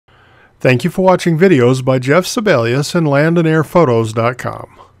Thank you for watching videos by Jeff Sibelius and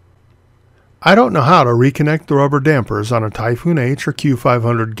landandairphotos.com. I don't know how to reconnect the rubber dampers on a Typhoon H or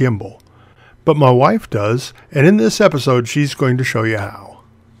Q500 gimbal, but my wife does, and in this episode she's going to show you how.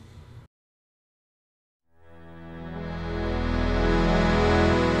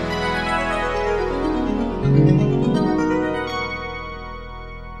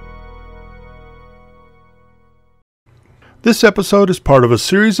 This episode is part of a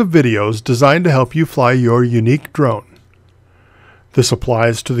series of videos designed to help you fly your Yuneec drone. This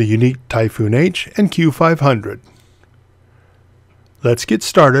applies to the Yuneec Typhoon H and Q500. Let's get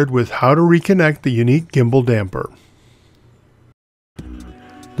started with how to reconnect the Yuneec gimbal damper.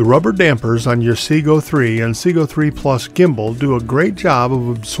 The rubber dampers on your CGO3 and CGO3 Plus gimbal do a great job of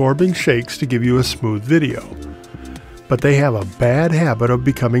absorbing shakes to give you a smooth video. But they have a bad habit of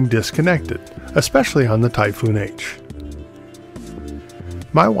becoming disconnected, especially on the Typhoon H.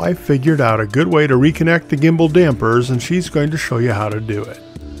 My wife figured out a good way to reconnect the gimbal dampers, and she's going to show you how to do it.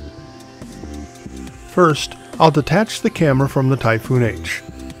 First, I'll detach the camera from the Typhoon H.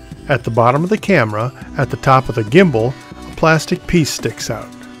 At the bottom of the camera, at the top of the gimbal, a plastic piece sticks out.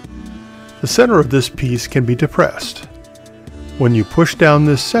 The center of this piece can be depressed. When you push down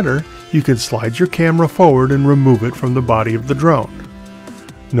this center, you can slide your camera forward and remove it from the body of the drone.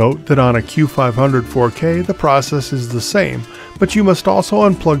 Note that on a Q500 4K the process is the same, but you must also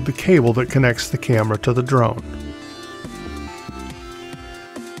unplug the cable that connects the camera to the drone.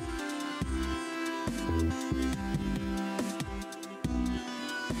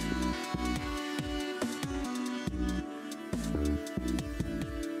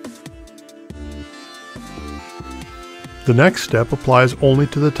 The next step applies only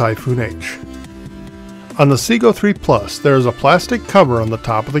to the Typhoon H. On the CGO3 Plus, there is a plastic cover on the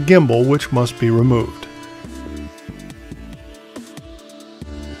top of the gimbal which must be removed.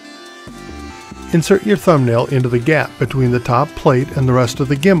 Insert your thumbnail into the gap between the top plate and the rest of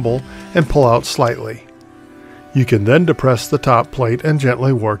the gimbal and pull out slightly. You can then depress the top plate and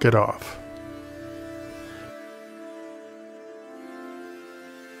gently work it off.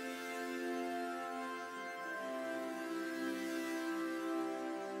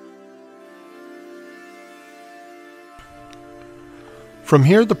 From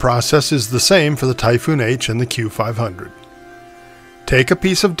here, the process is the same for the Typhoon H and the Q500. Take a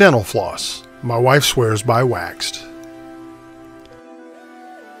piece of dental floss. My wife swears by waxed.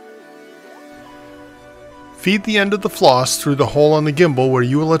 Feed the end of the floss through the hole on the gimbal where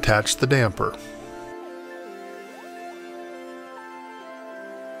you will attach the damper.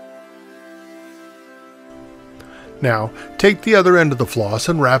 Now, take the other end of the floss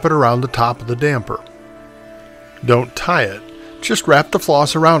and wrap it around the top of the damper. Don't tie it. Just wrap the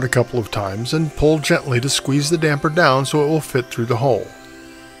floss around a couple of times and pull gently to squeeze the damper down so it will fit through the hole.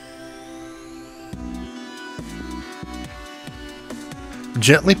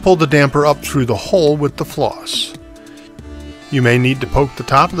 Gently pull the damper up through the hole with the floss. You may need to poke the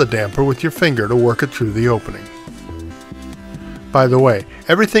top of the damper with your finger to work it through the opening. By the way,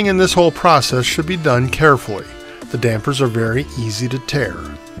 everything in this whole process should be done carefully. The dampers are very easy to tear.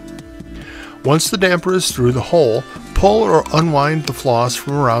 Once the damper is through the hole, pull or unwind the floss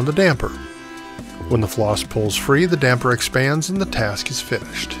from around the damper. When the floss pulls free, the damper expands and the task is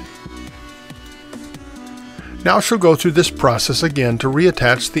finished. Now she'll go through this process again to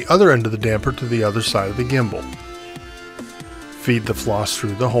reattach the other end of the damper to the other side of the gimbal. Feed the floss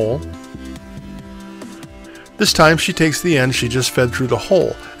through the hole. This time she takes the end she just fed through the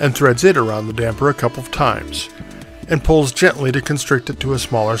hole and threads it around the damper a couple of times, and pulls gently to constrict it to a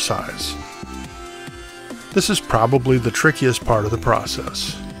smaller size. This is probably the trickiest part of the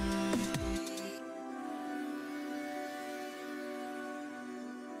process.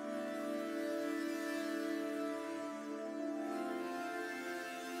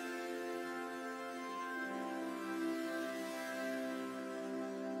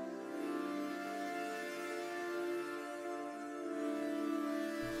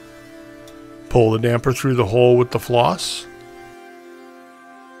 Pull the damper through the hole with the floss.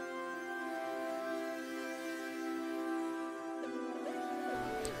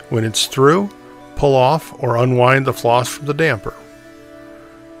 When it's through, pull off or unwind the floss from the damper.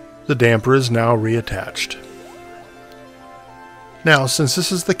 The damper is now reattached. Now, since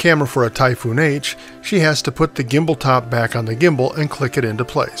this is the camera for a Typhoon H, she has to put the gimbal top back on the gimbal and click it into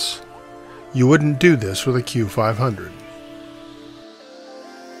place. You wouldn't do this with a Q500.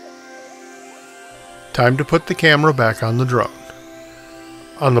 Time to put the camera back on the drone.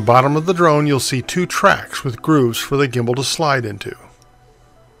 On the bottom of the drone, you'll see two tracks with grooves for the gimbal to slide into.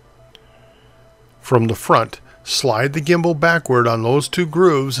 From the front, Slide the gimbal backward on those two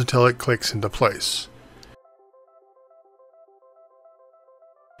grooves until it clicks into place.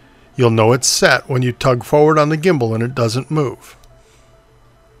 You'll know it's set when you tug forward on the gimbal and it doesn't move.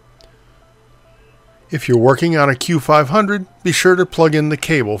 If you're working on a Q500, be sure to plug in the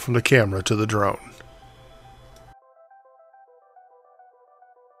cable from the camera to the drone.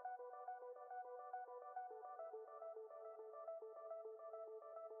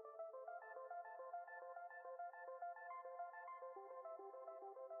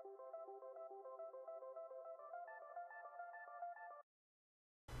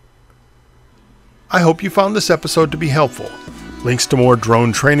 I hope you found this episode to be helpful. Links to more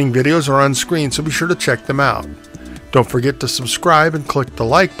drone training videos are on screen, so be sure to check them out. Don't forget to subscribe and click the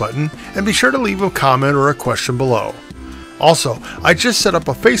like button, and be sure to leave a comment or a question below. Also, I just set up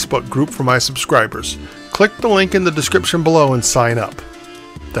a Facebook group for my subscribers. Click the link in the description below and sign up.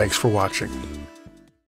 Thanks for watching.